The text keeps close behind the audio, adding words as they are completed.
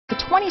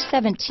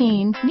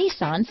2017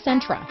 Nissan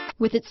Sentra.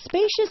 With its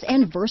spacious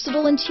and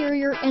versatile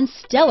interior and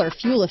stellar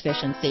fuel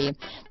efficiency,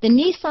 the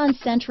Nissan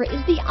Sentra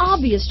is the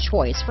obvious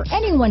choice for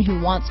anyone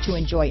who wants to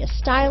enjoy a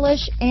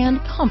stylish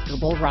and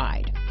comfortable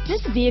ride.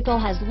 This vehicle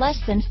has less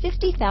than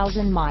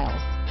 50,000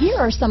 miles. Here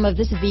are some of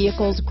this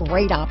vehicle's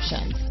great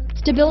options: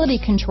 stability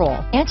control,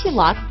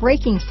 anti-lock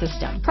braking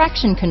system,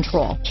 traction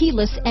control,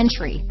 keyless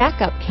entry,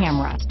 backup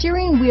camera,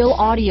 steering wheel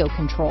audio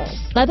controls,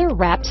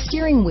 leather-wrapped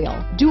steering wheel,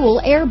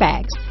 dual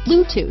airbags,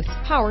 Bluetooth,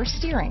 power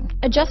steering,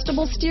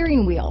 adjustable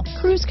steering wheel,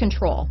 cruise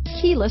control,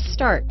 keyless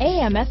start,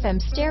 AM/FM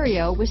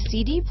stereo with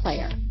CD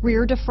player,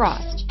 rear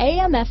defrost,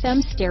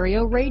 AM/FM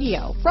stereo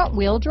radio,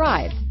 front-wheel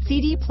drive,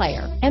 CD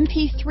player,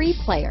 MP3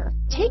 player.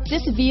 Take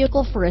this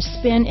vehicle for a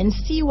spin and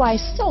see why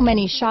so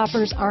many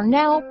shoppers are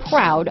now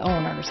proud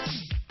owners.